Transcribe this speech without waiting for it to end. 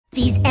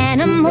These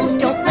animals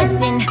don't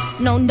listen,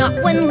 no,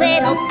 not one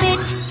little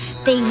bit.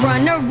 They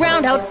run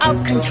around out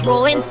of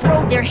control and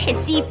throw their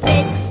hissy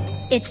fits.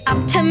 It's up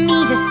to me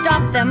to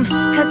stop them,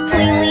 cause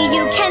plainly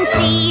you can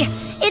see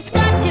it's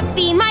got to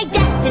be my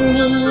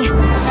destiny,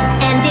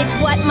 and it's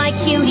what my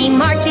cutie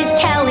mark is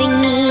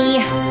telling me.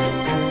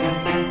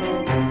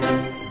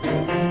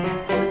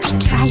 I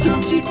try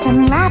to keep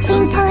them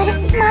laughing, put a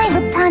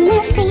smile upon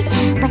their face,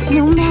 but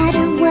no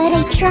matter what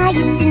I try,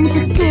 it seems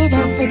a bit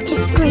of a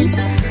disgrace.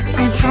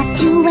 I have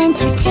to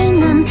entertain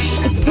them,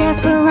 it's there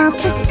for all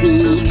to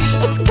see.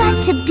 It's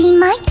got to be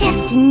my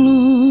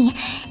destiny,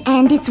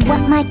 and it's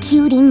what my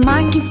cutie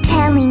mark is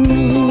telling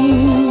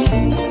me.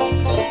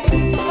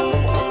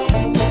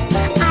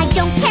 I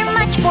don't care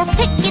much for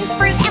picking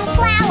fruit, and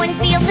plowing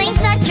fields ain't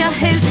such a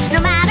hoot.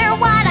 No matter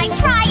what I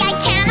try, I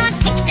cannot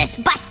fix this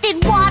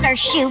busted water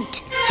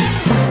chute.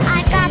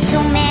 I've got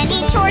so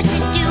many chores to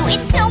do,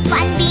 it's no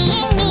fun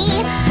being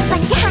me, but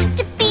it has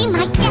to be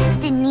my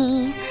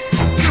destiny,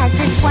 cause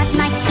it's what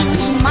my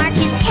cutie mark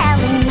is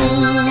telling me.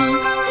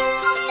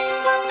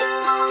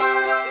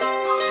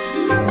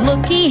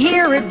 Looky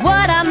here at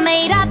what I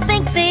made, I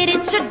think that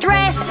it's a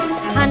dress.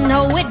 I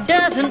know it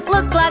doesn't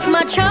look like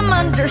much, I'm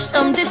under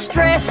some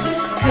distress.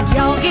 Could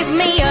y'all give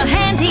me a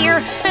hand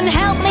here and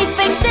help me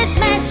fix this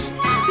mess?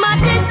 My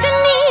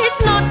destiny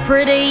is not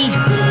pretty,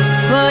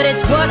 but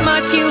it's what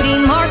my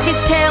cutie mark is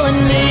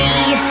telling me.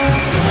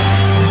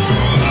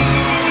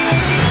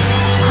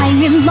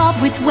 I'm in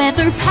love with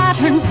weather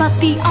patterns, but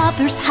the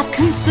others have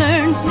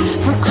concerns,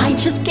 for I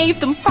just gave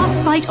them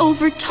frostbite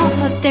over top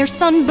of their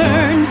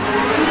sunburns.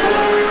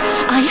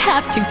 I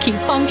have to keep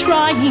on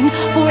trying,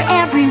 for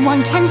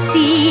everyone can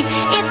see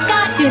it's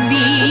got to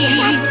be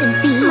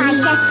my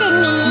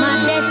destiny,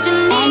 My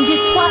destiny, and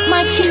it's what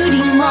my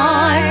cutie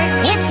mark.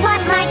 it's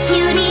what my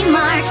cutie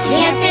mark,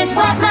 yes, it's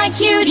what my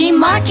cutie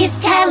mark is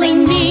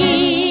telling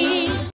me.